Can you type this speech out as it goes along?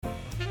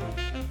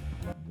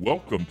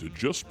Welcome to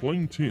Just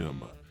Plain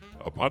Tim,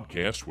 a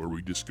podcast where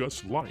we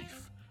discuss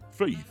life,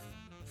 faith,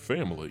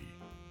 family,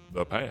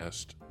 the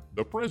past,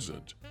 the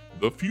present,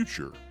 the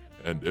future,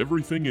 and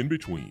everything in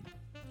between.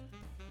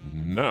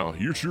 Now,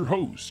 here's your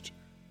host,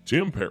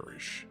 Tim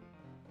Parrish.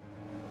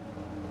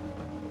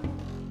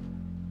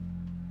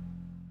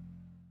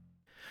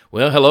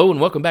 Well, hello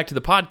and welcome back to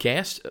the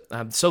podcast.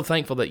 I'm so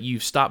thankful that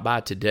you've stopped by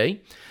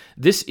today.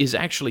 This is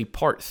actually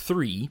part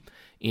 3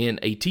 in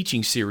a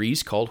teaching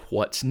series called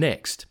What's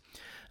Next?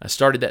 I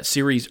started that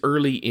series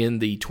early in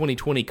the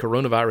 2020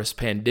 coronavirus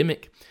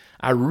pandemic.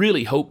 I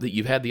really hope that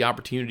you've had the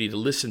opportunity to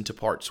listen to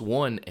parts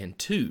 1 and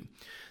 2.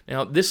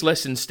 Now, this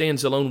lesson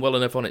stands alone well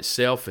enough on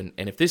itself, and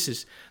if this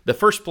is the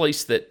first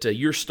place that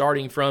you're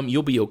starting from,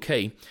 you'll be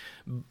okay.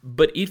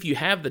 But if you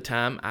have the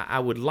time, I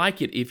would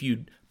like it if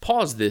you'd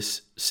pause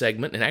this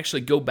segment and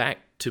actually go back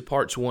to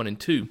parts 1 and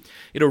 2.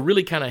 It'll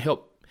really kind of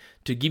help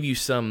to give you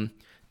some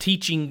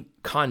teaching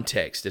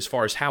context as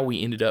far as how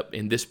we ended up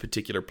in this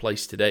particular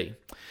place today.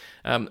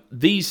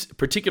 These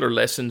particular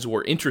lessons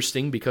were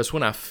interesting because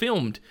when I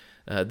filmed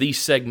these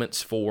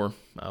segments for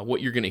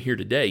what you're going to hear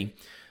today,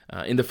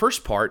 in the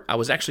first part, I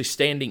was actually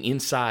standing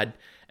inside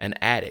an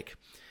attic,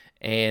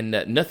 and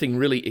nothing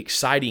really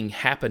exciting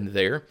happened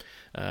there,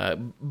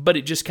 but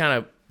it just kind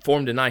of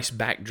formed a nice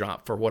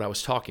backdrop for what I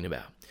was talking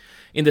about.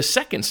 In the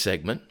second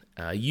segment,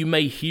 you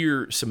may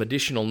hear some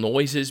additional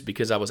noises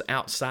because I was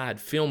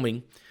outside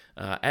filming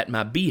at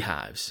my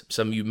beehives.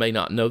 Some of you may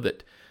not know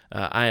that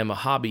I am a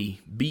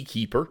hobby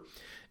beekeeper,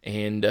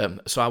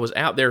 and so I was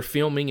out there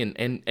filming,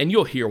 and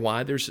you'll hear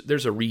why.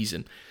 There's a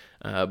reason.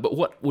 But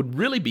what would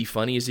really be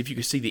funny is if you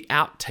could see the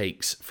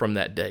outtakes from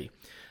that day.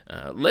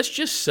 Let's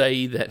just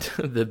say that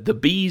the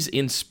bees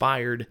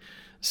inspired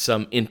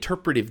some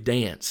interpretive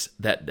dance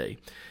that day,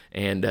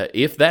 and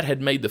if that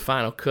had made the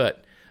final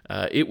cut,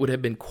 it would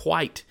have been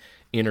quite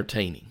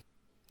entertaining.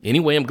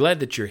 Anyway, I'm glad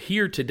that you're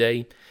here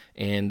today,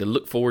 and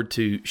look forward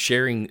to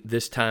sharing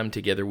this time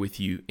together with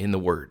you in the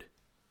Word.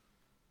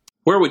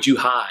 Where would you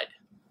hide?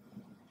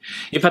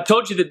 If I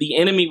told you that the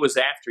enemy was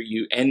after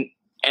you, and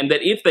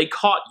that if they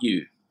caught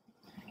you,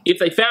 if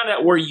they found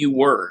out where you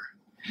were,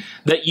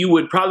 that you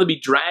would probably be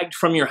dragged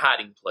from your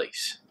hiding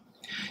place.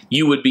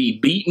 You would be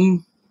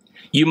beaten,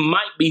 you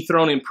might be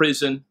thrown in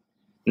prison,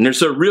 and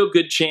there's a real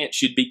good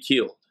chance you'd be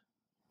killed.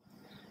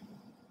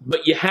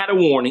 But you had a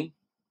warning,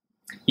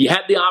 you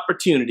had the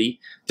opportunity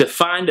to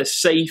find a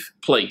safe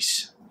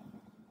place.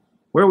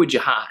 Where would you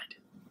hide?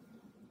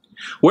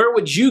 Where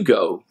would you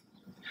go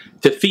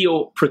to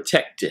feel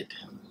protected?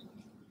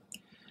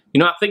 You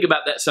know, I think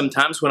about that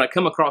sometimes when I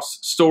come across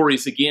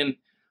stories again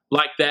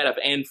like that of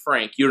Anne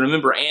Frank. You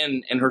remember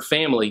Anne and her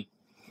family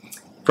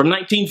from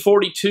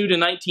 1942 to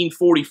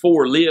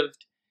 1944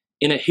 lived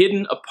in a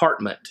hidden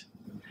apartment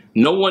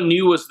no one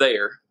knew was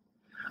there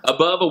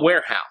above a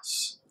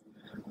warehouse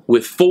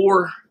with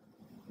 4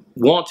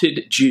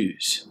 wanted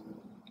Jews,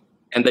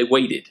 and they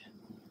waited.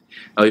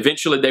 Now,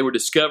 eventually they were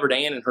discovered.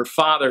 Anne and her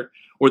father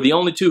were the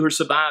only 2 who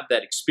survived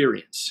that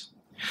experience.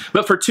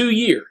 But for 2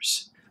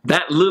 years,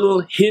 that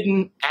little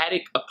hidden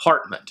attic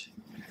apartment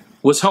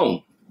was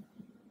home.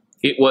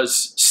 It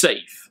was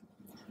safe.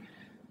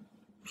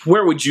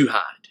 Where would you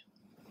hide?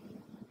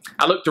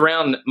 I looked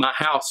around my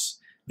house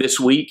this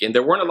week, and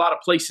there weren't a lot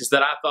of places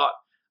that I thought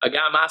a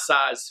guy my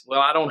size,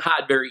 well, I don't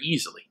hide very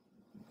easily.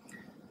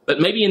 But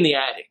maybe in the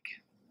attic.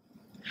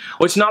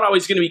 Well, it's not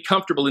always going to be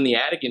comfortable in the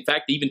attic. In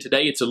fact, even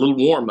today, it's a little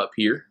warm up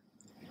here.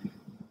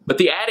 But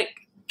the attic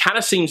kind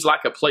of seems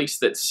like a place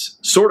that's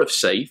sort of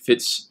safe.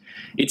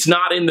 It's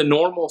not in the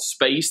normal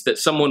space that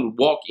someone would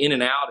walk in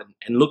and out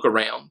and look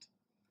around.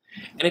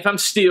 And if I'm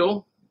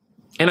still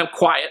and I'm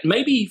quiet,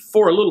 maybe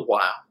for a little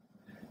while,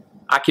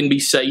 I can be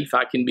safe,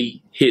 I can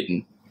be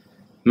hidden.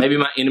 Maybe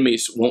my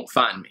enemies won't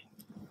find me.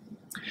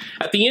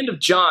 At the end of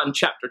John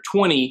chapter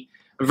 20,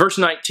 verse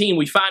 19,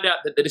 we find out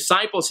that the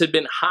disciples had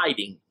been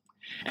hiding.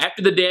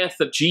 After the death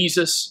of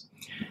Jesus,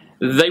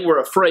 they were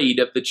afraid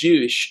of the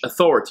Jewish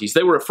authorities.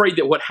 They were afraid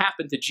that what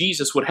happened to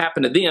Jesus would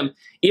happen to them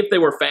if they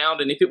were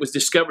found and if it was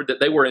discovered that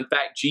they were in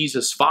fact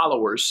Jesus'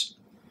 followers.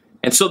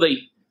 And so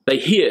they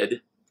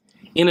hid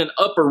in an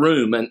upper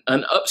room,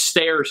 an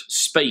upstairs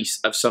space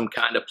of some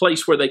kind, a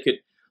place where they could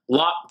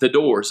lock the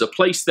doors, a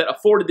place that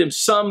afforded them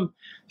some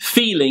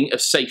feeling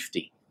of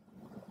safety.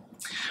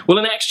 Well,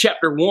 in Acts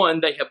chapter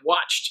 1, they have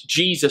watched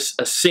Jesus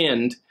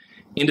ascend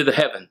into the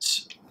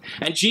heavens.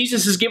 And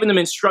Jesus has given them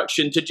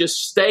instruction to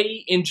just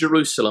stay in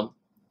Jerusalem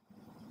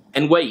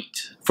and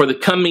wait for the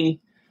coming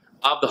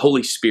of the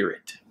Holy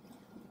Spirit.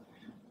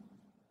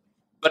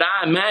 But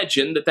I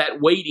imagine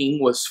that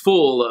waiting was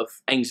full of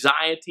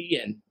anxiety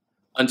and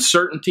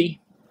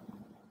uncertainty,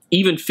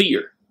 even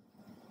fear.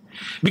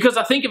 Because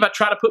I think if I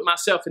try to put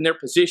myself in their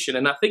position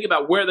and I think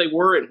about where they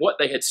were and what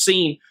they had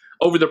seen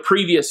over the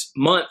previous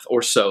month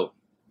or so,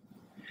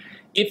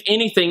 if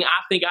anything,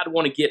 I think I'd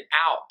want to get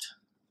out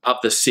of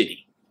the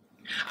city.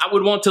 I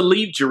would want to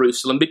leave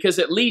Jerusalem because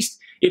at least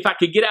if I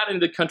could get out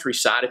into the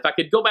countryside, if I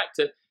could go back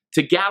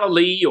to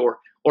Galilee or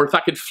if I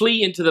could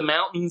flee into the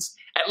mountains,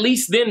 at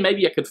least then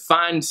maybe I could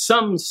find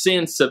some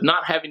sense of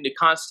not having to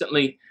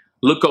constantly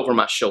look over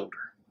my shoulder,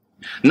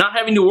 not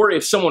having to worry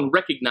if someone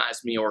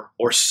recognized me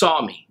or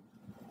saw me.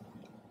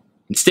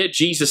 Instead,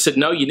 Jesus said,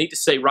 no, you need to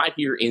stay right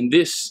here in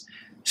this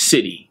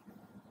city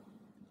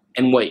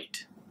and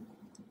wait.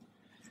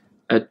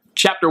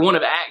 Chapter 1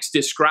 of Acts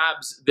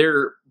describes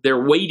their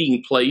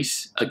waiting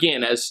place,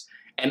 again, as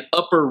an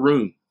upper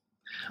room.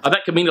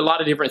 That could mean a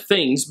lot of different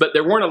things, but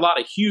there weren't a lot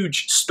of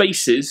huge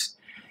spaces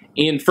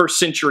in first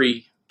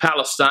century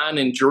Palestine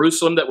and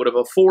Jerusalem that would have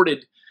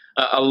afforded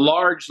a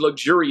large,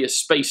 luxurious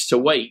space to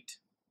wait.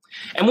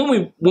 And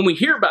when we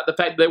hear about the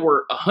fact that there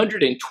were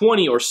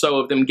 120 or so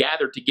of them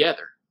gathered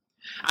together,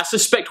 I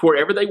suspect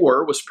wherever they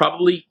were was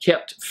probably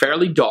kept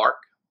fairly dark.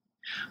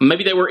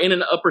 Maybe they were in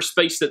an upper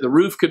space that the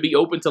roof could be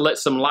open to let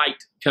some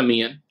light come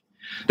in.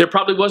 There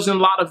probably wasn't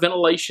a lot of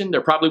ventilation.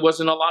 There probably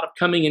wasn't a lot of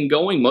coming and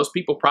going. Most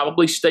people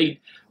probably stayed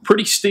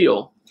pretty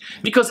still.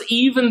 Because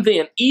even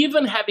then,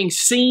 even having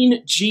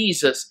seen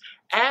Jesus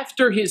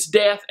after his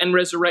death and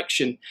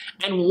resurrection,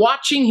 and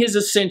watching his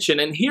ascension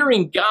and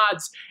hearing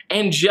God's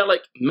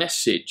angelic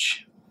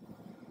message,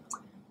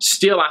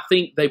 still I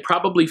think they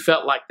probably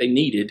felt like they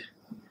needed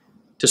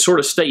to sort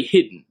of stay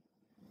hidden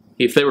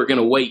if they were going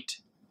to wait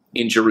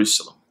in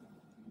Jerusalem.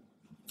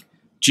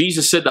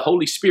 Jesus said the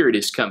Holy Spirit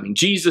is coming.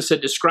 Jesus had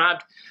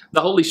described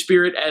the Holy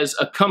Spirit as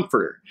a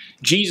comforter.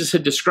 Jesus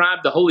had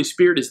described the Holy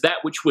Spirit as that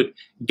which would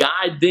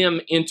guide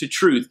them into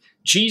truth.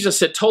 Jesus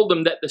had told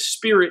them that the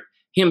Spirit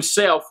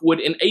himself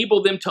would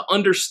enable them to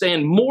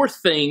understand more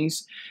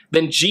things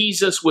than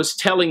Jesus was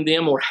telling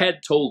them or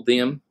had told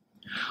them.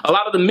 A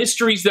lot of the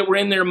mysteries that were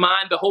in their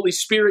mind, the Holy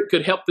Spirit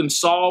could help them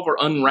solve or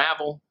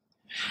unravel.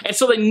 And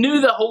so they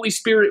knew the Holy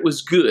Spirit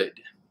was good.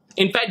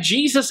 In fact,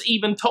 Jesus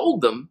even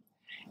told them,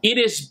 it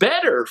is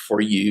better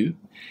for you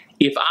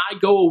if I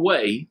go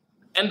away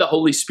and the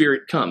Holy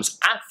Spirit comes.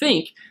 I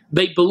think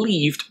they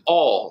believed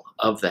all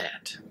of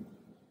that.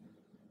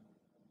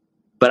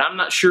 But I'm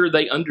not sure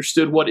they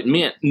understood what it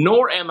meant,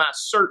 nor am I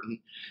certain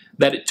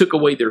that it took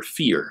away their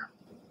fear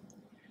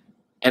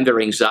and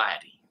their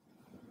anxiety.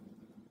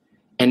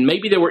 And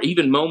maybe there were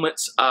even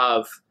moments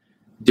of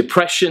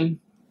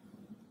depression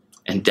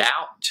and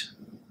doubt.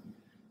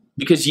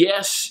 Because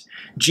yes,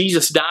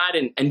 Jesus died,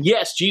 and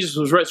yes, Jesus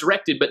was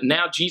resurrected, but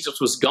now Jesus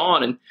was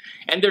gone.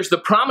 And there's the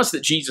promise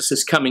that Jesus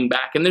is coming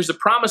back, and there's the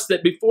promise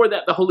that before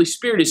that the Holy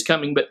Spirit is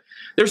coming, but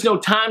there's no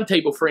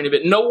timetable for any of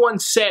it. No one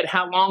said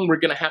how long we're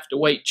going to have to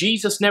wait.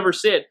 Jesus never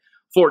said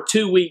for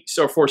 2 weeks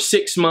or for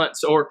 6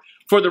 months or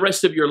for the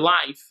rest of your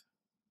life.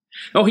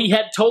 No, he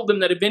had told them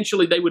that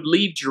eventually they would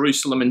leave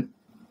Jerusalem and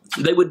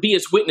they would be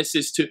his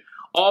witnesses to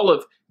all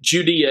of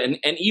Judea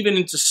and even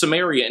into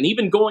Samaria and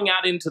even going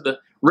out into the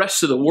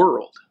rest of the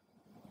world.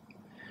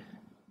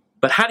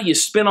 But how do you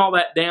spin all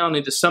that down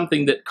into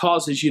something that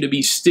causes you to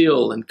be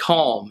still and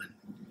calm and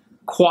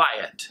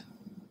quiet?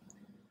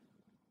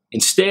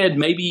 Instead,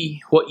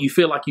 maybe what you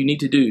feel like you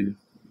need to do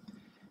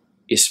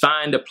is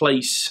find a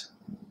place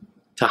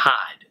to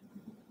hide,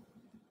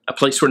 a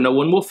place where no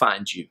one will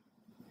find you,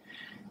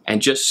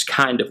 and just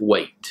kind of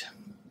wait.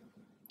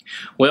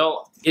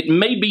 Well, it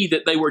may be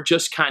that they were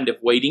just kind of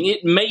waiting.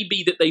 It may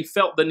be that they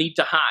felt the need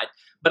to hide.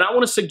 But I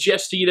want to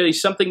suggest to you today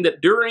something that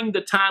during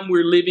the time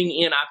we're living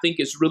in, I think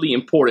is really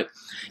important.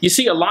 You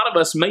see, a lot of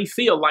us may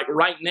feel like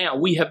right now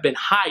we have been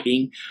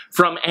hiding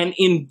from an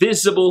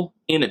invisible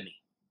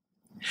enemy.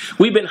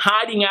 We've been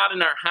hiding out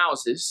in our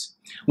houses.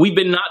 We've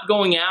been not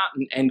going out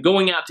and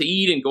going out to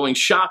eat and going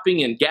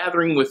shopping and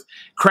gathering with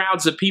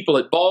crowds of people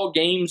at ball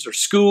games or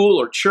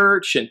school or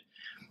church.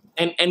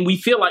 And we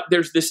feel like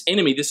there's this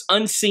enemy, this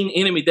unseen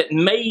enemy that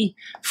may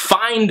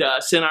find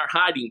us in our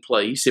hiding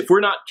place if we're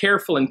not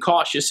careful and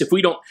cautious, if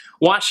we don't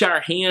wash our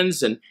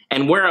hands and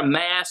wear a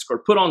mask or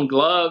put on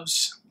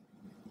gloves.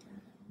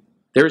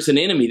 There's an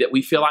enemy that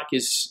we feel like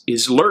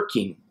is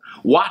lurking,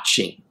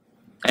 watching,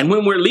 and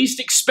when we're least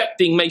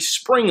expecting may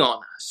spring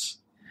on us.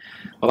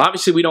 Well,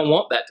 obviously we don't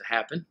want that to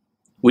happen.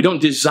 We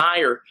don't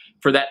desire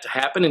for that to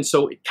happen, and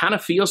so it kind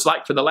of feels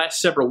like for the last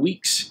several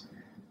weeks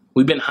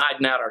we've been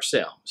hiding out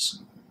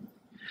ourselves.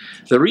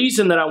 The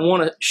reason that I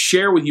want to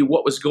share with you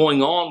what was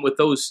going on with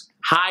those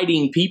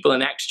hiding people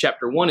in Acts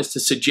chapter 1 is to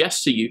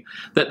suggest to you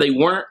that they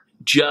weren't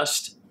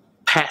just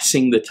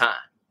passing the time.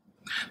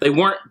 They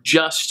weren't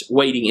just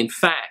waiting. In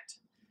fact,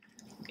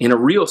 in a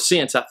real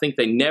sense, I think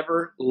they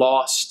never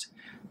lost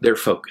their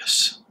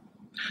focus.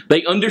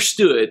 They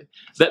understood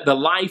that the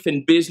life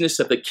and business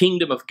of the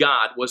kingdom of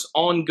God was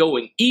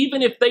ongoing,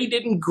 even if they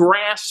didn't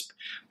grasp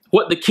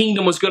what the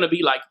kingdom was going to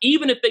be like,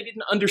 even if they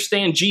didn't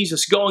understand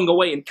Jesus going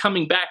away and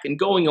coming back and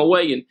going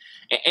away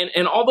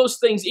and all those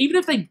things, even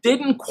if they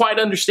didn't quite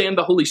understand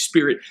the Holy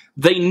Spirit,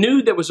 they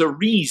knew there was a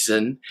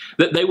reason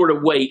that they were to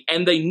wait,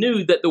 and they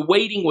knew that the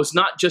waiting was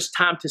not just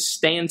time to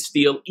stand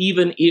still,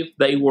 even if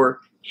they were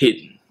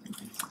hidden.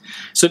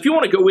 So if you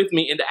want to go with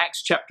me into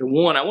Acts chapter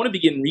 1, I want to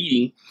begin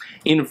reading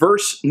in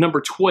verse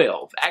number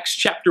 12. Acts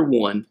chapter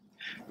 1,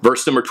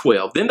 verse number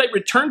 12. Then they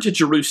returned to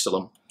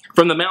Jerusalem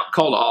from the mount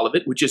called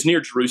Olivet, which is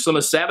near Jerusalem,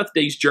 a Sabbath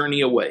day's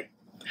journey away.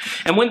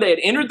 And when they had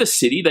entered the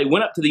city, they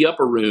went up to the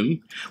upper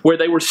room where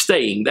they were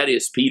staying. That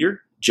is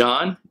Peter,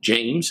 John,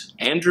 James,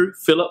 Andrew,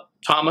 Philip,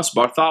 Thomas,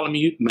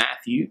 Bartholomew,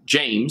 Matthew,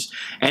 James,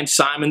 and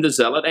Simon the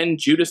Zealot, and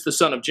Judas the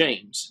son of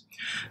James.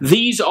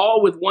 These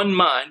all with one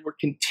mind were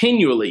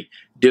continually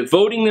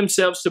devoting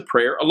themselves to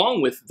prayer,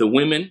 along with the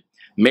women,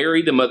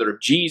 Mary the mother of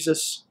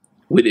Jesus,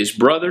 with his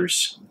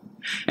brothers.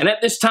 And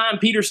at this time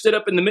Peter stood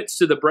up in the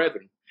midst of the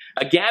brethren,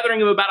 a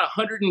gathering of about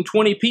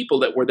 120 people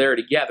that were there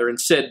together, and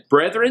said,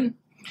 Brethren,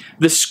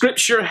 the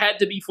scripture had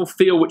to be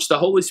fulfilled, which the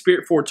Holy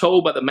Spirit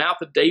foretold by the mouth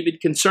of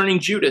David concerning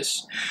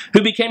Judas,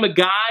 who became a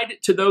guide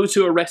to those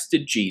who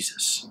arrested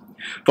Jesus.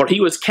 For he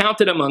was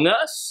counted among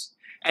us,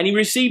 and he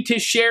received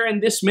his share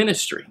in this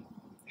ministry.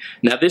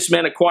 Now this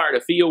man acquired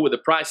a field with the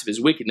price of his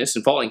wickedness,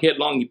 and falling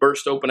headlong, he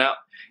burst open out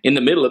in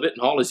the middle of it,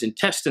 and all his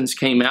intestines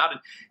came out.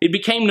 And it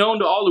became known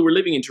to all who were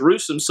living in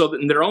Jerusalem, so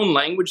that in their own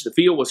language the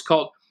field was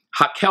called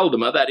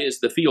Hakeldama, that is,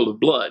 the field of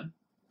blood.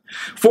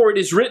 For it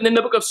is written in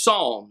the book of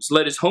Psalms,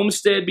 Let his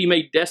homestead be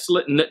made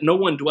desolate, and let no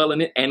one dwell in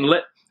it, and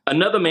let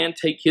another man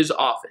take his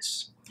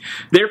office.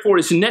 Therefore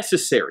it is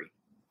necessary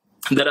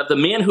that of the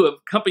men who have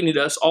accompanied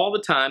us all the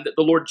time that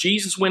the Lord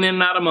Jesus went in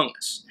and out among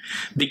us,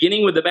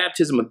 beginning with the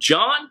baptism of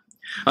John,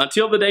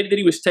 until the day that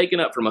he was taken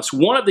up from us,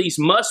 one of these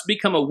must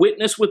become a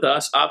witness with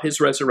us of his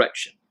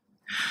resurrection.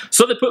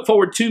 So they put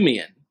forward 2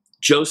 men,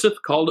 Joseph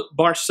called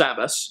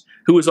Barsabbas,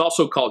 who was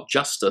also called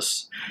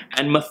Justus,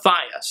 and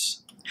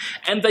Matthias.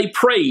 And they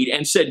prayed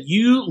and said,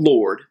 You,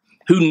 Lord,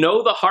 who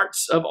know the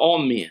hearts of all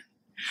men,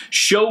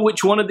 show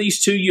which one of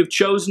these 2 you have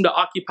chosen to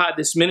occupy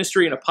this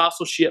ministry and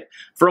apostleship,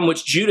 from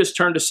which Judas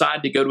turned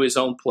aside to go to his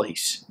own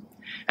place.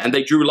 And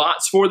they drew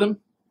lots for them,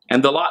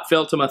 and the lot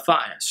fell to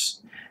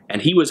Matthias,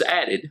 and he was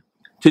added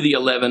to the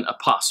 11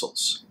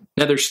 apostles.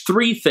 Now there's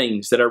 3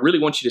 things that I really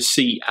want you to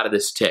see out of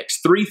this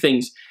text. 3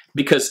 things,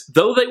 because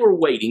though they were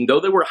waiting, though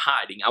they were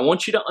hiding, I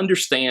want you to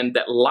understand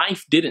that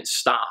life didn't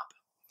stop.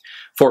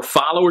 For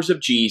followers of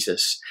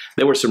Jesus,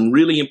 there were some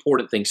really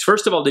important things.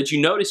 First of all, did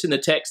you notice in the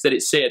text that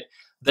it said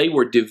they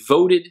were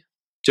devoted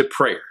to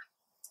prayer?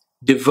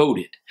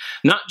 Devoted.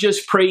 Not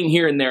just praying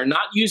here and there,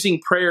 not using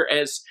prayer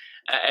as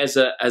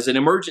an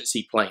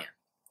emergency plan.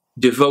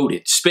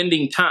 Devoted,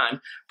 spending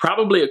time,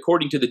 probably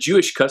according to the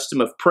Jewish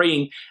custom of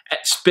praying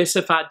at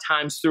specified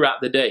times throughout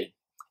the day.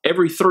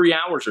 Every 3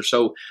 hours or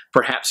so,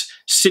 perhaps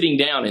sitting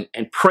down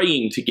and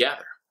praying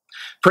together,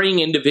 praying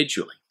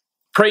individually.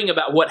 Praying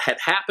about what had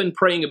happened,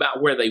 praying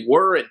about where they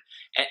were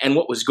and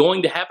what was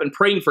going to happen,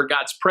 praying for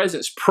God's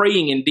presence,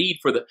 praying indeed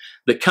for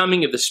the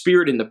coming of the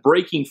Spirit and the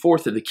breaking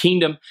forth of the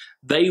kingdom.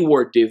 They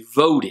were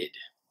devoted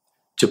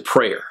to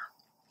prayer.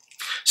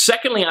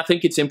 Secondly, I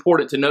think it's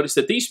important to notice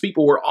that these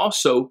people were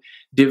also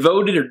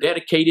devoted or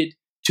dedicated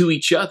to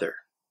each other.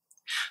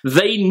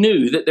 They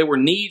knew that there were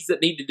needs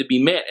that needed to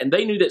be met, and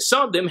they knew that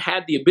some of them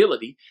had the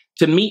ability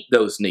to meet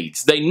those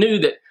needs. They knew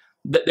that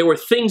there were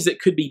things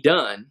that could be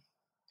done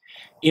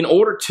in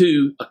order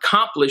to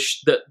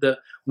accomplish the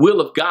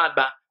will of God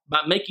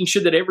by making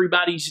sure that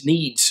everybody's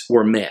needs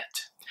were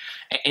met.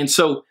 And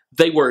so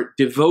they were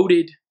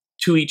devoted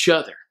to each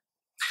other.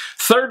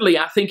 Thirdly,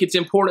 I think it's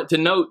important to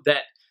note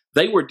that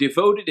they were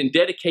devoted and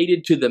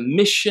dedicated to the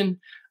mission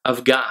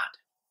of God.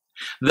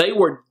 They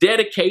were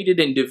dedicated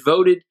and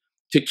devoted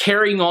to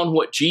carrying on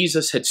what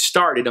Jesus had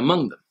started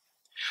among them.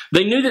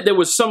 They knew that there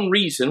was some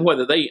reason,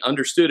 whether they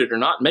understood it or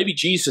not. Maybe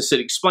Jesus had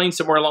explained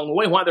somewhere along the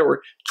way why there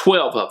were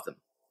 12 of them.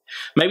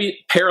 Maybe it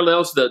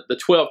parallels the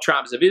 12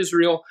 tribes of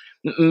Israel.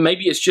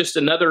 Maybe it's just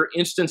another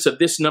instance of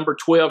this number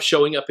 12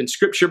 showing up in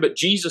Scripture, but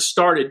Jesus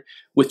started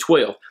with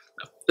 12.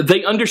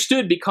 They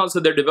understood because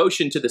of their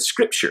devotion to the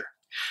Scripture,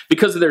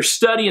 because of their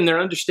study and their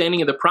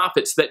understanding of the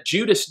prophets, that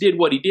Judas did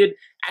what he did,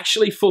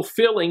 actually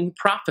fulfilling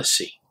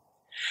prophecy.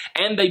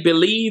 And they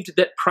believed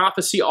that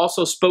prophecy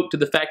also spoke to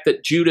the fact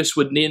that Judas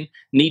would then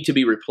need to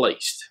be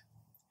replaced.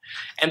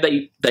 And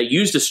they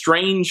used a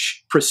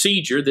strange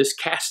procedure, this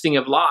casting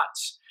of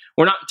lots.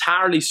 We're not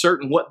entirely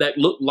certain what that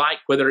looked like,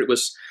 whether it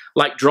was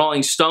like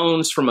drawing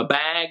stones from a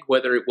bag,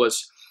 whether it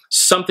was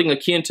something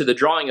akin to the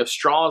drawing of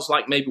straws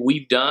like maybe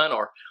we've done,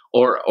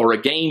 or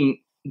a game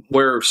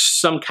where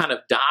some kind of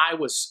die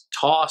was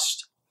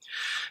tossed.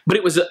 But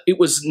it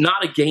was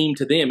not a game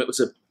to them. It was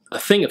a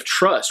thing of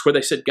trust where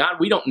they said, God,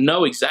 we don't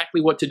know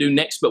exactly what to do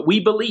next, but we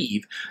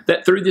believe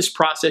that through this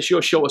process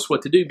you'll show us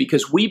what to do,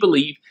 because we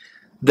believe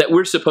that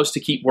we're supposed to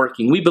keep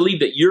working. We believe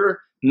that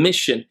your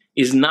mission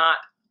is not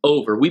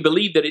over. We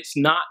believe that it's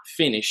not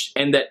finished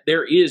and that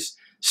there is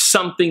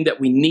something that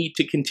we need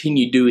to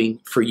continue doing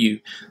for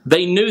you.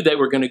 They knew they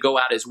were going to go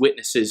out as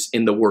witnesses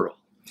in the world.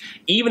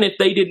 Even if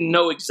they didn't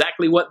know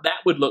exactly what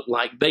that would look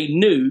like, they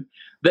knew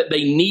that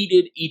they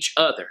needed each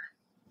other.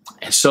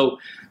 And so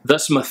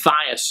thus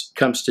Matthias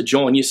comes to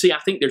join. You see, I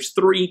think there's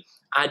 3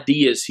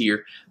 ideas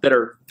here that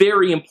are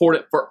very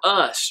important for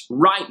us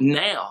right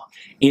now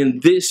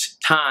in this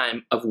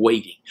time of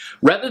waiting.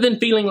 Rather than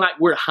feeling like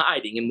we're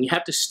hiding and we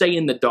have to stay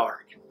in the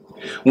dark,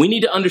 we need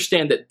to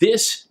understand that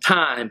this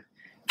time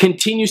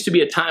continues to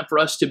be a time for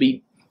us to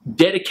be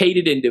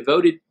dedicated and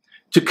devoted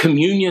to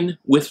communion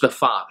with the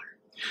Father.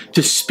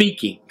 to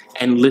speaking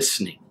and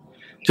listening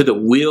to the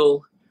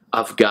will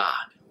of God.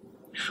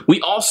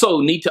 We also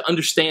need to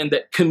understand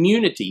that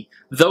community,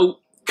 though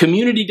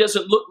community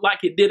doesn't look like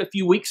it did a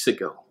few weeks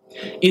ago,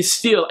 is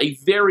still a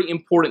very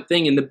important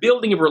thing. And the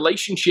building of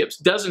relationships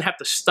doesn't have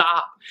to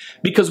stop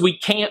because we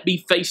can't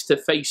be face to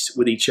face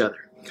with each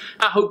other.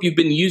 I hope you've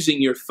been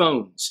using your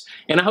phones,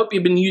 and I hope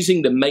you've been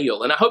using the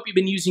mail, and I hope you've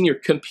been using your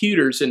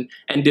computers and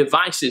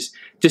devices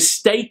to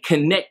stay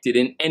connected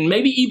and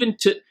maybe even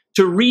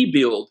to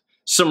rebuild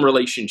some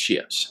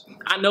relationships.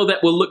 I know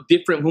that will look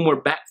different when we're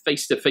back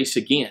face to face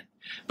again,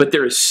 but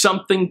there is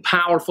something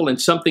powerful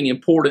and something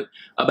important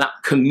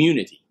about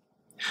community.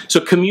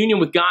 So communion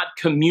with God,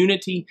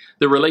 community,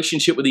 the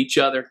relationship with each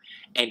other,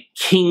 and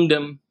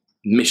kingdom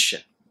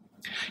mission.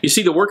 You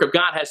see, the work of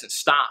God hasn't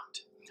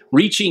stopped.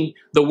 Reaching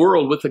the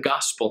world with the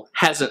gospel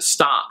hasn't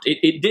stopped.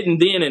 It didn't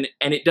then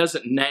and it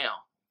doesn't now.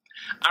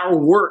 Our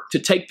work to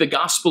take the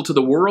gospel to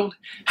the world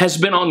has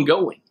been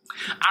ongoing.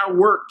 Our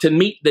work to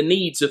meet the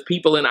needs of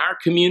people in our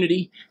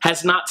community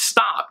has not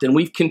stopped, and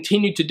we've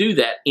continued to do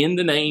that in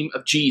the name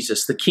of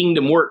Jesus. The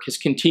kingdom work has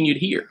continued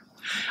here.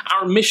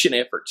 Our mission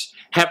efforts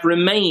have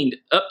remained,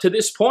 up to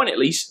this point at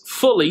least,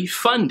 fully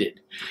funded.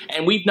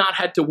 And we've not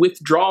had to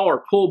withdraw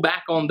or pull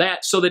back on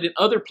that, so that in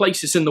other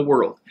places in the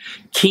world,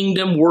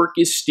 kingdom work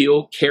is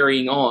still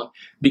carrying on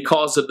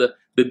because of the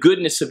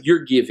goodness of your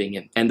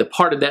giving and the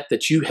part of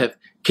that you have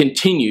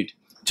continued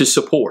to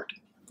support.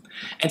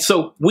 And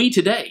so we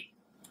today,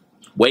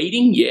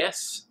 waiting,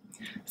 yes.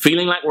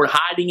 Feeling like we're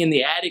hiding in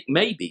the attic,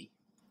 maybe.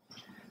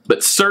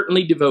 But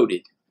certainly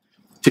devoted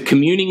to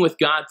communing with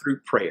God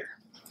through prayer,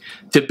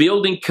 to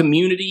building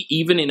community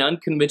even in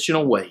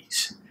unconventional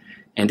ways,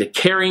 and to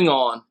carrying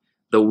on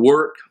the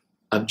work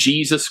of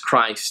Jesus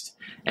Christ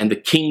and the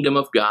kingdom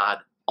of God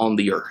on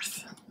the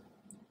earth.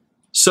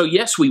 So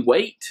yes, we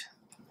wait,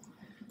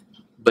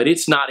 but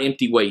it's not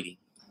empty waiting,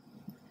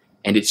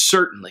 and it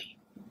certainly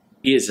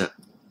isn't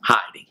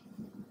hiding.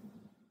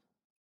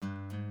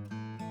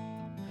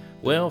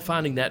 Well,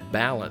 finding that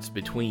balance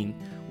between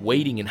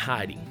waiting and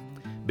hiding,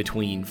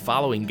 between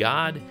following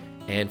God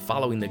and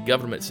following the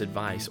government's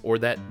advice, or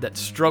that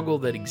struggle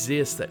that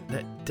exists,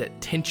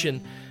 that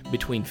tension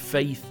between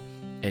faith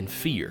and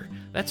fear,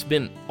 that's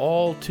been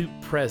all too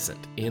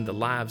present in the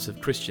lives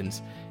of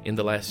Christians in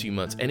the last few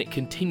months, and it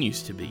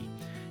continues to be.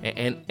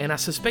 And I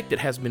suspect it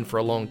has been for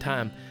a long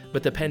time,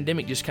 but the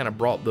pandemic just kind of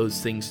brought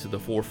those things to the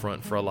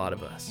forefront for a lot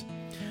of us.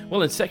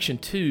 Well, in section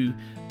 2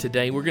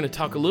 today, we're going to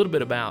talk a little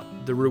bit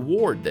about the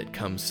reward that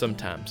comes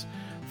sometimes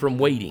from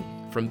waiting,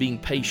 from being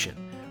patient,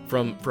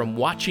 from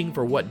watching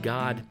for what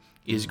God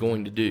is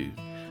going to do.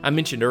 I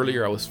mentioned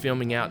earlier I was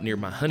filming out near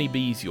my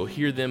honeybees. You'll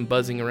hear them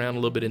buzzing around a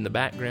little bit in the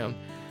background,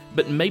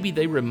 but maybe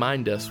they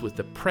remind us with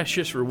the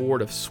precious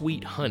reward of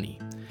sweet honey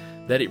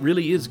that it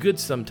really is good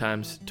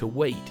sometimes to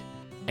wait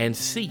and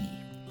see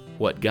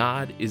what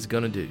God is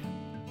going to do.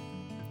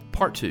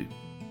 Part 2.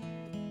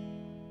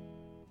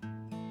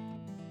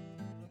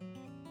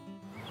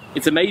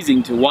 It's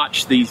amazing to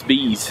watch these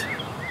bees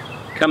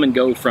come and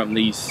go from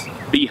these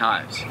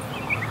beehives.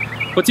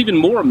 What's even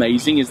more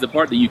amazing is the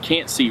part that you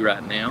can't see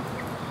right now,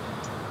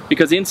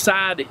 because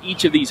inside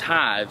each of these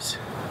hives,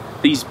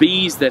 these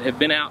bees that have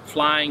been out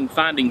flying,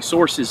 finding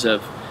sources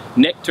of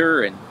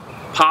nectar and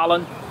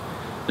pollen,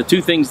 the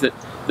two things that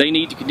they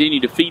need to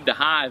continue to feed the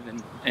hive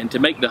and to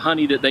make the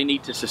honey that they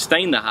need to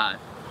sustain the hive.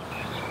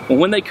 Well,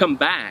 when they come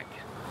back,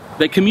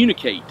 they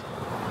communicate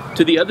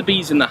to the other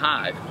bees in the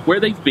hive where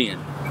they've been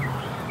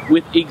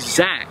with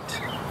exact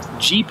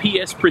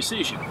GPS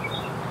precision.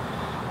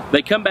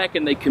 They come back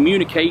and they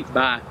communicate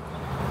by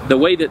the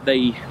way that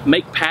they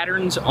make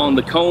patterns on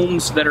the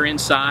combs that are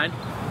inside,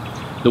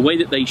 the way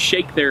that they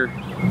shake their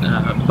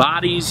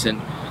bodies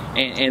and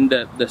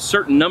the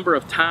certain number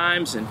of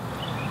times. And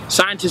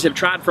scientists have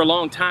tried for a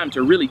long time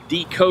to really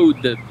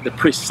decode the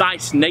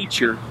precise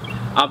nature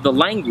of the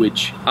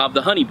language of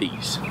the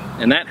honeybees.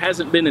 And that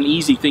hasn't been an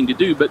easy thing to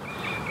do, but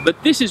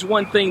this is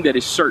one thing that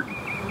is certain.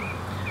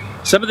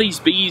 Some of these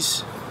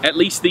bees, at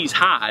least these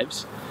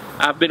hives,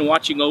 I've been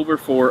watching over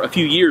for a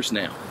few years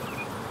now.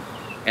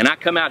 And I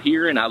come out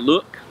here and I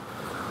look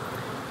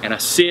and I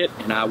sit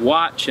and I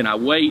watch and I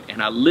wait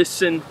and I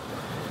listen,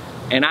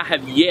 and I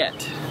have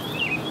yet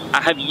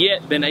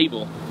been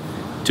able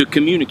to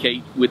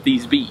communicate with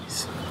these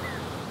bees.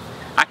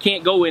 I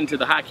can't go into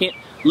the hive, I can't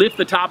lift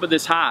the top of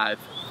this hive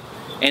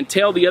and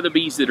tell the other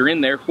bees that are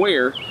in there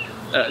where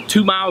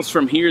 2 miles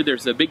from here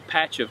there's a big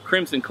patch of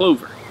crimson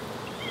clover.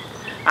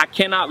 I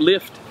cannot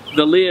lift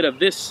the lid of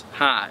this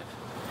hive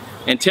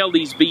and tell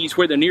these bees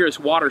where the nearest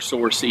water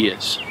source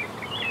is.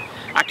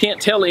 I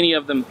can't tell any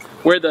of them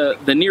where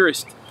the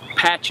nearest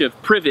patch of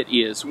privet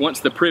is once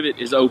the privet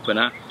is open.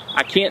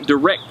 I can't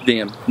direct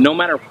them, no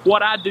matter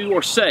what I do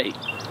or say,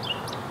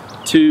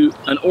 to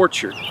an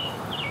orchard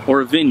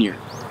or a vineyard,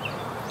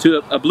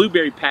 to a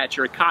blueberry patch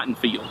or a cotton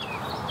field.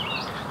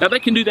 Now they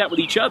can do that with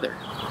each other,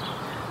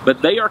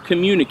 but they are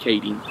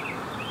communicating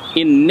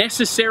in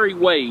necessary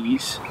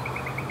ways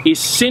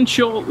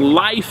essential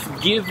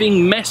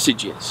life-giving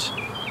messages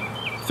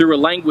through a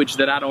language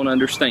that I don't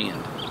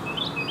understand.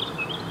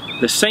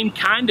 the same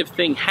kind of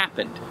thing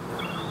happened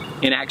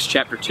in Acts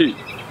chapter 2.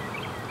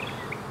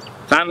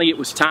 Finally, it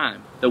was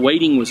time. The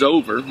waiting was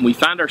over. We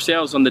find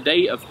ourselves on the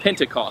day of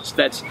Pentecost.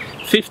 That's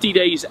 50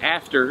 days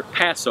after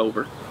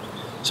Passover.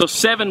 So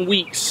 7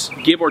 weeks,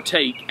 give or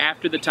take,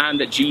 after the time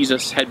that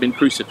Jesus had been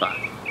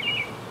crucified.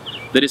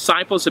 The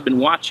disciples had been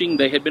watching.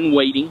 They had been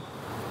waiting.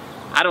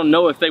 I don't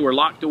know if they were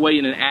locked away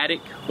in an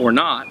attic or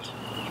not,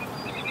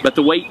 but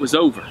the wait was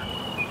over.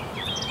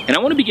 And I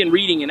want to begin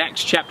reading in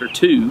Acts chapter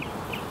 2,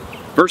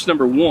 verse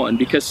number 1,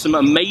 because some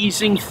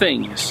amazing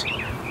things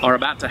are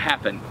about to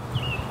happen.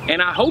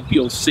 And I hope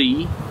you'll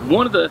see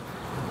one of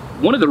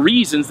the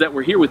reasons that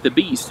we're here with the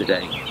bees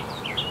today.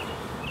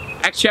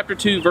 Acts chapter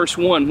 2, verse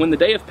 1, when the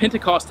day of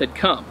Pentecost had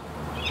come,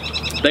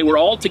 they were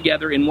all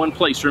together in one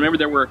place. Remember,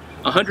 there were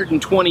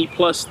 120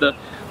 plus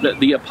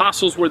the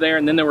apostles were there,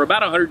 and then there were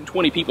about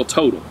 120 people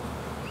total.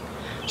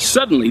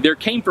 Suddenly there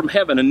came from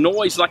heaven a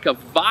noise like a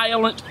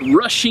violent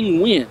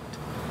rushing wind,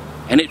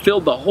 and it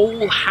filled the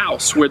whole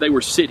house where they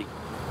were sitting.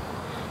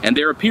 And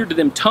there appeared to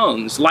them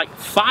tongues like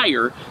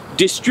fire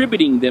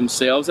distributing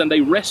themselves, and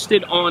they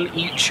rested on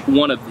each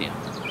one of them.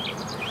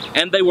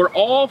 And they were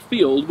all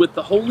filled with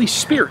the Holy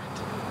Spirit,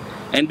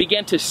 and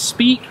began to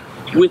speak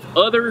with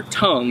other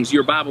tongues,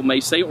 your Bible may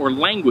say, or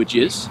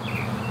languages,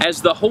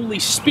 as the Holy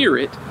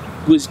Spirit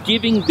was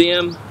giving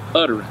them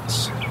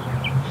utterance.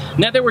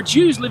 Now there were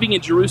Jews living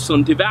in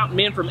Jerusalem, devout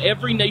men from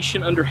every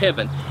nation under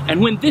heaven.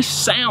 And when this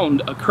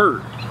sound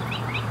occurred,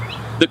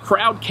 the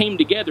crowd came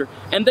together,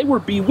 and they were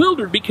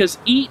bewildered because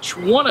each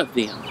one of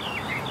them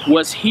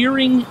was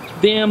hearing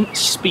them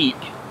speak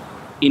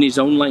in his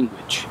own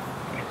language.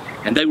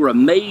 And they were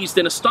amazed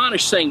and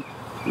astonished, saying,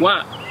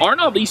 "Why, aren't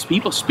all these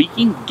people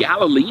speaking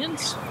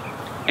Galileans?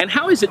 And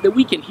how is it that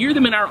we can hear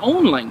them in our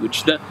own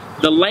language, the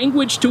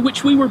language to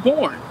which we were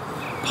born?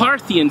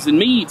 Parthians and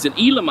Medes and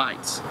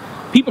Elamites,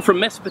 people from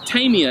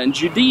Mesopotamia and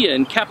Judea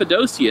and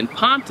Cappadocia and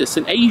Pontus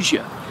and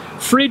Asia,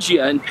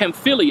 Phrygia and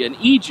Pamphylia and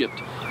Egypt,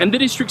 and the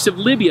districts of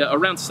Libya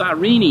around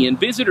Cyrene, and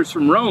visitors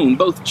from Rome,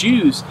 both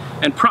Jews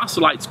and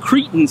proselytes,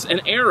 Cretans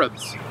and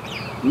Arabs.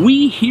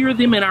 We hear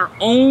them in our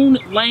own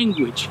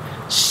language,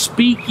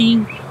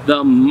 speaking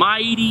the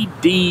mighty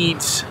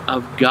deeds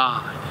of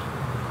God."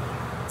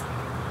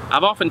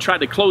 I've often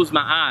tried to close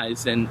my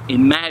eyes and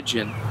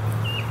imagine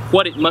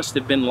what it must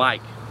have been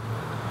like,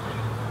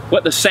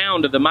 what the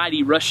sound of the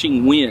mighty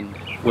rushing wind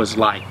was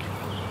like.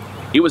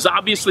 It was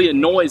obviously a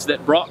noise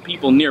that brought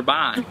people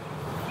nearby.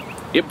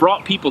 It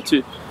brought people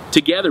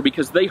together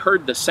because they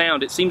heard the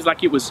sound. It seems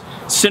like it was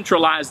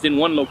centralized in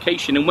one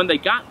location. And when they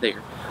got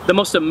there, the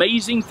most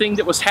amazing thing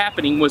that was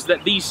happening was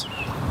that these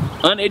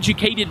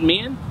uneducated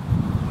men,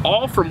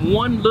 all from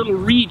one little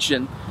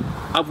region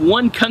of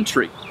one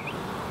country,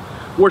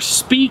 were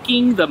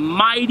speaking the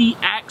mighty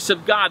acts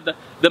of God,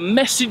 the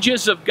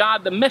messages of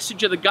God, the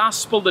message of the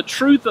gospel, the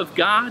truth of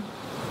God.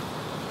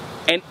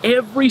 And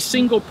every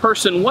single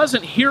person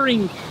wasn't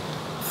hearing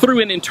through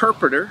an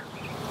interpreter.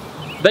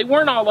 They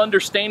weren't all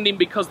understanding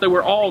because they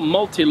were all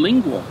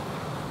multilingual.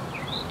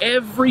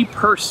 Every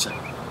person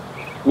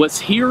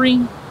was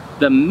hearing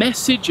the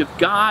message of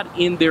God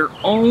in their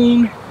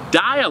own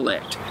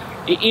dialect,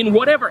 in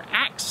whatever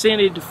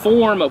accented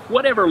form of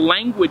whatever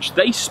language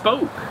they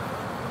spoke.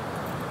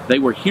 They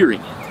were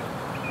hearing it.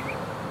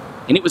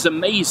 And it was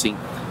amazing.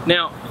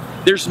 Now,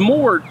 there's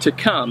more to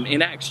come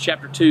in Acts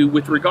chapter 2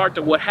 with regard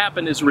to what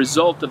happened as a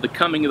result of the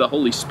coming of the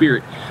Holy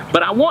Spirit.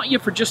 But I want you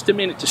for just a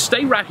minute to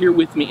stay right here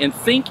with me and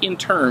think in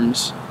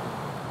terms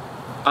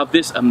of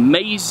this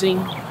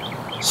amazing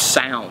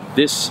sound,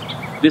 this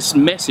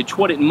message,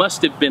 what it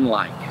must have been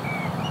like.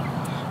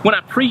 When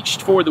I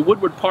preached for the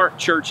Woodward Park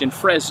Church in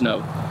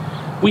Fresno,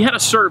 we had a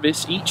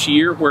service each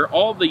year where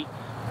all the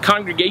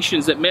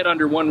congregations that met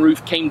under one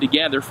roof came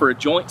together for a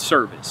joint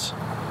service.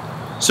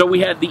 So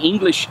we had the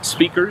English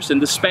speakers and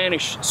the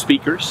Spanish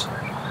speakers.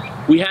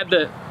 We had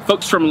the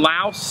folks from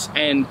Laos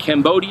and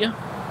Cambodia.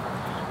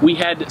 We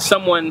had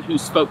someone who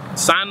spoke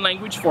sign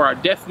language for our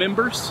deaf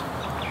members.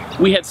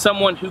 We had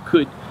someone who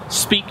could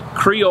speak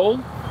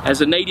Creole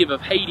as a native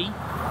of Haiti.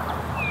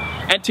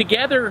 And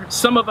together,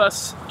 some of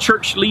us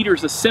church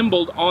leaders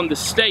assembled on the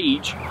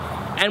stage,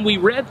 and we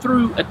read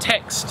through a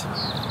text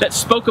that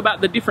spoke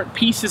about the different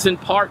pieces and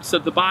parts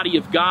of the body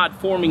of God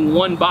forming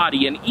one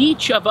body. And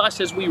each of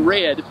us, as we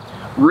read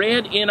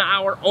in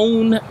our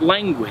own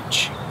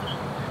language.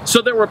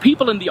 So there were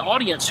people in the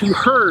audience who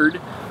heard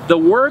the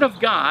Word of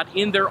God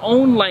in their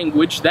own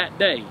language that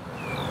day.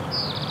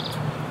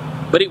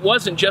 But it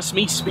wasn't just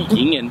me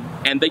speaking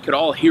and they could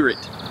all hear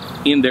it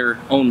in their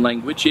own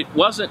language. It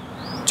wasn't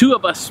two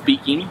of us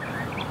speaking.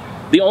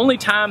 The only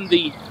time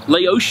the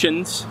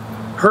Laotians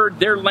heard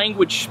their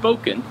language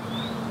spoken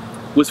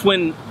was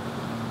when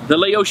the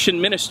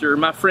Laotian minister,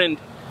 my friend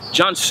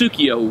John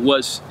Sukio,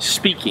 was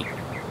speaking.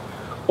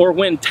 Or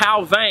when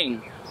Tao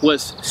Vang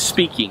was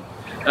speaking,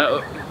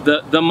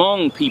 the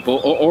Hmong people,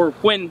 or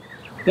when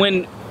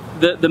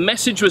the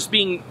message was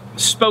being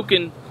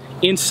spoken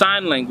in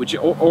sign language,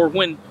 or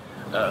when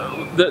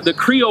the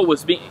Creole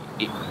was being,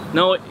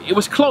 no, it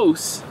was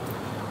close,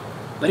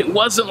 but it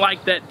wasn't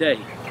like that day.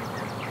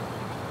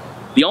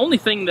 The only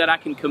thing that I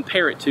can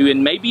compare it to,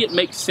 and maybe it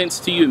makes sense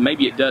to you and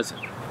maybe it doesn't,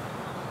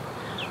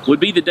 would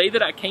be the day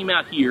that I came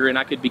out here and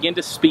I could begin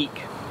to speak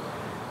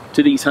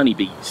to these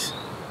honeybees.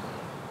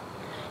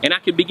 And I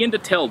could begin to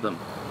tell them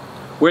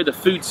where the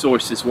food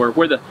sources were,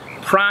 where the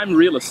prime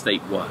real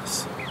estate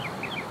was.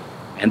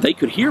 And they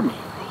could hear me.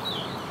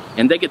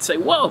 And they could say,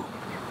 whoa,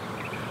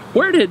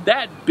 where did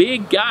that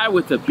big guy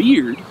with the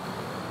beard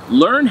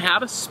learn how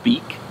to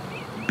speak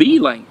bee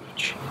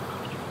language?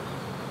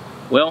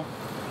 Well,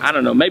 I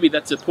don't know, maybe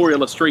that's a poor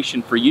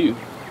illustration for you.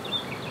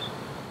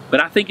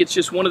 But I think it's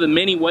just one of the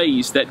many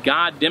ways that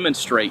God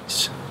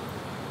demonstrates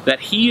that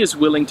He is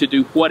willing to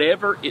do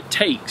whatever it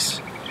takes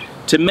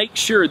to make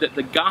sure that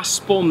the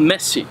gospel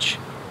message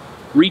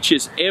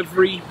reaches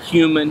every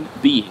human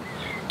being.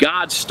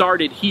 God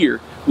started here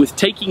with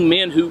taking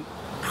men who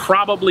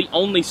probably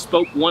only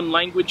spoke one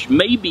language.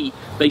 Maybe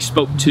they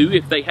spoke two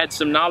if they had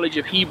some knowledge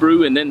of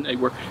Hebrew, and then they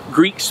were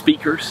Greek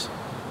speakers.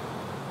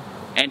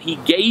 And He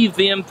gave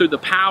them, through the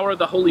power of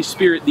the Holy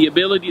Spirit, the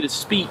ability to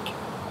speak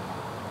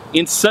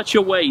in such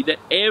a way that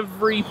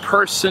every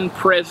person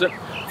present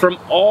from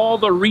all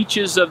the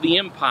reaches of the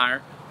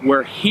empire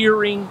were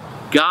hearing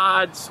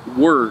God's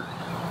word.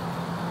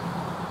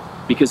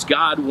 Because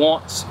God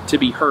wants to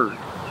be heard.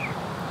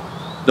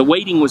 The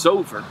waiting was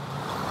over.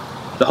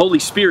 The Holy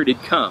Spirit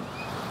had come.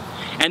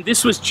 And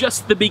this was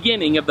just the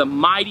beginning of the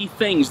mighty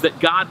things that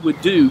God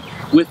would do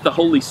with the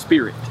Holy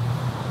Spirit.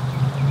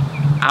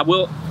 I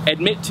will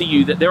admit to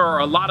you that there are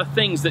a lot of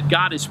things that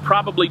God is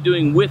probably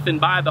doing with and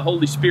by the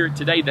Holy Spirit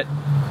today that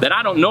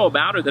I don't know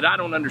about or that I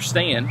don't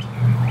understand.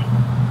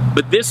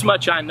 But this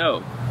much I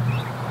know.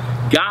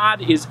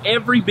 God is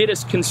every bit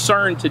as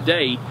concerned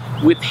today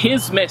with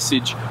His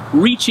message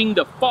reaching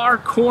the far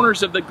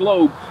corners of the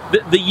globe,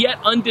 the yet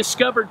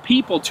undiscovered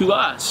people to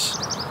us.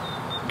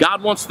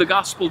 God wants the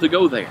gospel to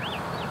go there.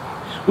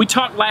 We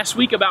talked last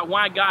week about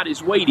why God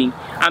is waiting.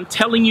 I'm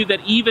telling you that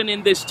even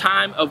in this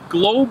time of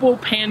global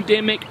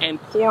pandemic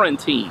and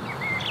quarantine,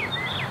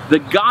 the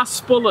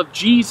gospel of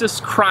Jesus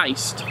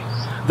Christ,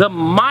 the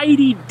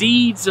mighty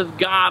deeds of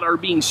God are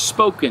being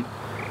spoken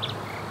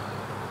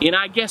in,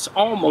 I guess,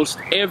 almost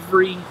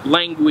every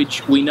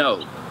language we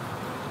know.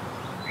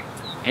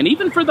 And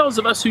even for those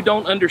of us who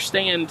don't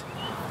understand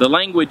the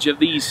language of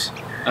these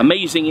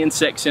amazing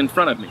insects in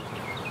front of me,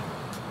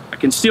 I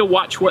can still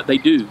watch what they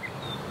do.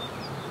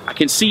 I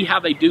can see how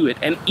they do it.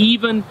 And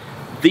even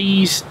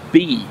these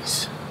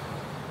bees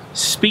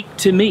speak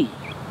to me,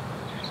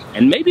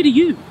 and maybe to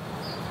you,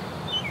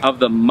 of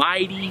the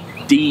mighty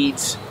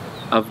deeds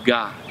of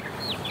God.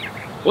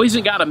 Well,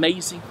 isn't God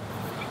amazing?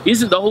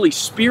 Isn't the Holy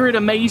Spirit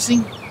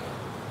amazing?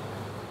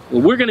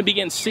 Well, we're going to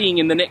begin seeing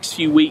in the next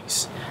few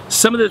weeks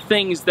some of the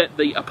things that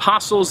the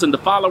apostles and the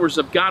followers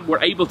of God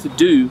were able to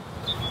do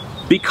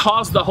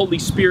because the Holy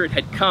Spirit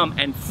had come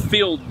and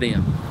filled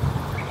them.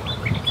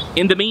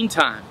 In the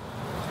meantime,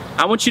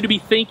 I want you to be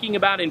thinking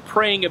about and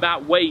praying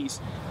about ways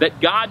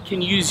that God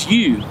can use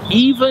you,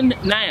 even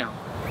now,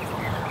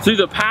 through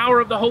the power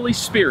of the Holy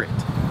Spirit,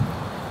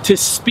 to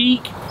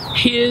speak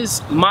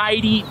His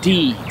mighty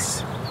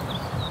deeds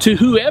to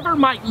whoever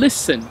might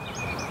listen.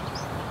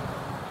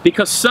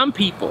 Because some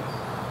people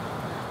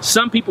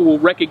will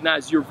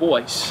recognize your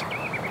voice.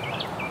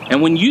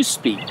 And when you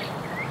speak,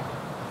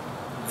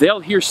 they'll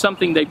hear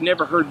something they've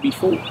never heard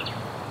before.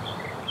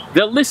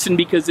 They'll listen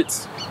because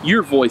it's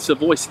your voice, a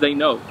voice they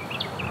know.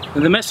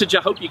 And the message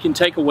I hope you can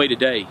take away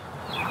today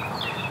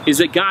is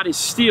that God is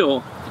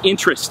still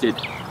interested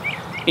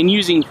in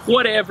using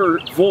whatever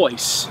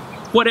voice,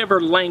 whatever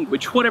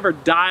language, whatever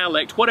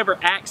dialect, whatever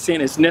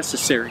accent is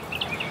necessary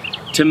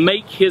to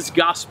make His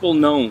gospel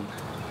known.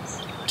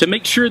 To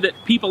make sure that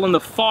people in the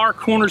far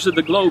corners of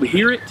the globe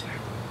hear it.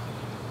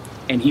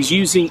 And He's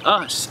using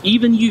us,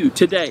 even you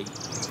today,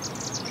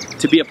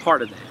 to be a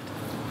part of that.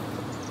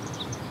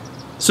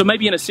 So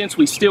maybe in a sense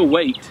we still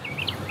wait.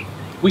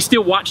 We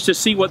still watch to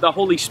see what the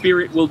Holy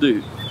Spirit will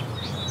do.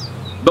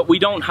 But we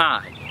don't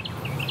hide.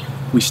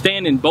 We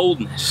stand in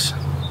boldness.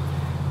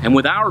 And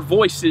with our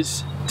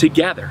voices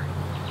together,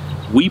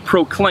 we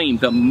proclaim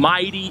the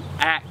mighty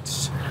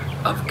acts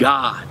of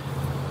God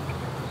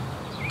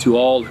to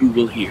all who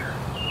will hear.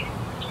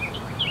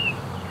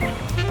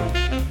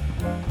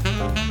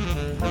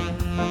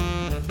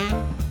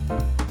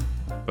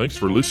 Thanks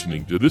for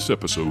listening to this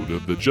episode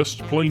of the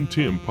Just Plain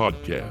Tim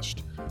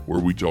podcast, where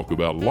we talk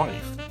about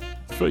life,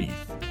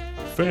 faith,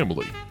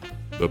 family,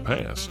 the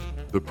past,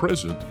 the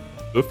present,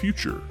 the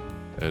future,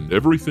 and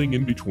everything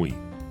in between.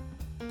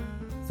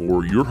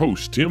 For your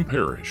host, Tim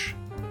Parrish,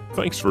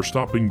 thanks for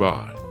stopping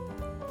by.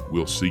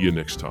 We'll see you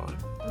next time.